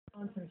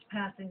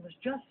passing was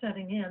just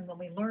setting in when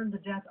we learned the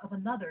death of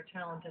another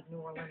talented New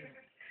Orleanian.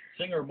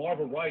 Singer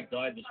Marva Wright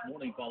died this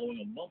morning following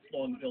a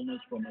month-long illness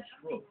from a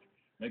stroke.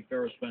 Meg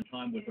Farris spent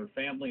time with her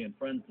family and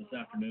friends this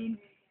afternoon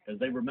as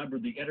they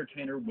remembered the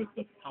entertainer with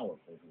the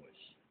powerful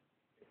voice.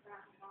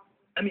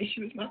 I mean,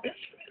 she was my best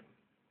friend.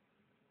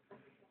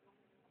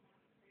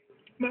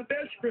 My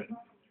best friend.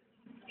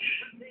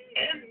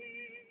 And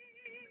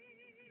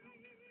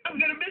I'm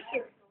going to miss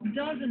her.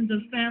 Dozens of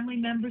family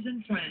members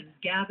and friends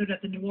gathered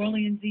at the New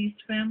Orleans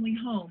East family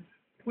home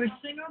where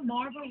singer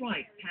Marva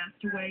Wright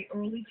passed away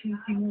early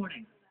Tuesday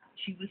morning.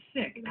 She was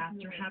sick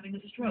after having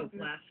a stroke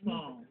last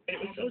fall. It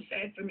was so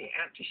sad for me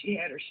after she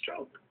had her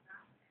stroke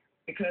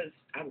because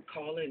I would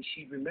call her and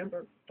she'd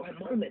remember for a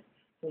moment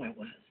who I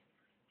was.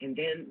 And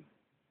then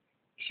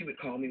she would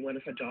call me one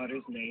of her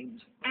daughter's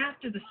names.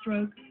 After the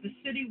stroke, the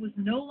city was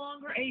no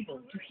longer able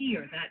to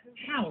hear that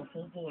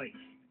powerful voice.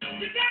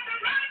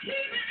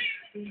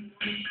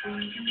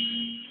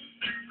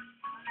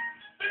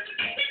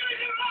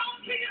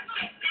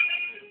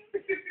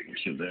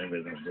 She was there on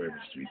Bourbon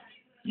Street.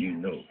 You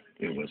know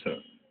it was her.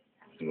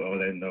 Through all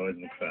that noise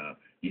in the crowd,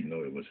 you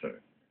know it was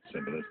her.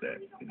 Simple as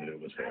that. You knew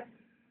it was her.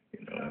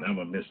 You know, and I'm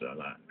gonna miss her a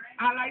lot.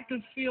 I like to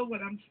feel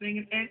what I'm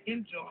singing and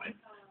enjoy,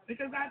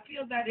 because I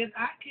feel that if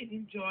I can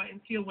enjoy and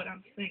feel what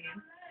I'm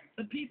singing,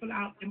 the people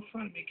out in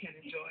front of me can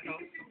enjoy it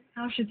also.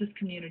 How should this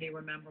community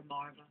remember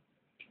Marva?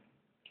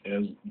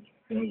 As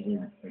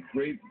a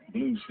great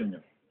blues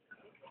singer,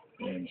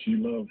 and she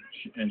loved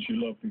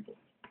people.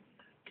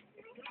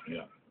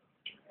 Yeah.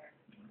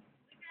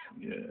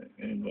 Yeah,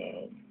 and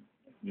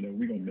you know,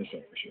 we're gonna miss her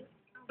for sure.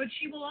 But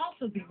she will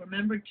also be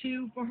remembered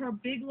too for her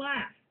big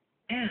laugh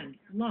and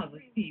love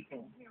of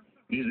people.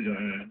 Easy to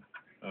earn.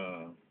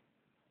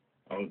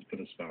 Always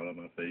put a smile on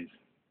my face.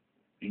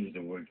 Easy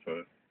to work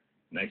for.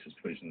 Nicest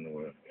person in the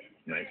world.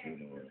 Nicest in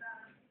the world.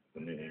 I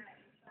mean,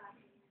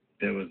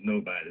 there was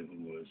nobody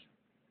who was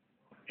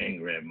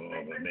angry at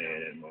Marva,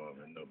 mad at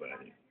Marva,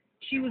 nobody.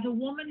 She was a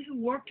woman who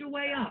worked her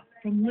way up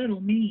from little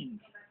means.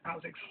 I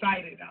was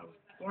excited. I was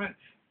going,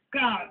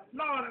 God,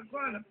 Lord, I'm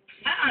going to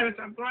Paris.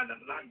 I'm going to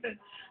London.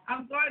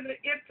 I'm going to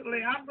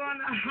Italy. I'm going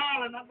to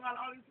Holland. I'm going to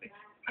all these things.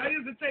 I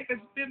used to take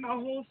and spend my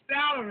whole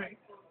salary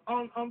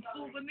on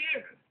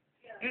souvenirs.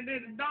 And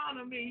then it dawned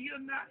on me, you're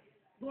not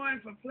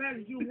going for pleasure.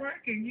 You're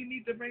working. You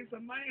need to bring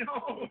some money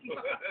home.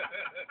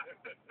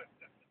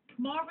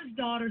 Marva's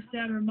daughter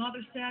said her mother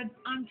said,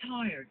 "I'm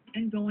tired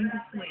and going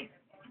to sleep."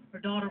 Her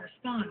daughter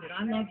responded,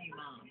 "I love you,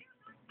 Mom."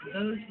 And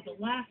those were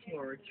the last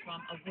words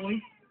from a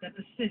voice that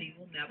the city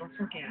will never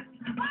forget.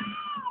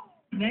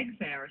 Meg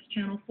Farris,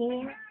 Channel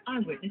 4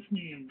 Eyewitness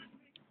News.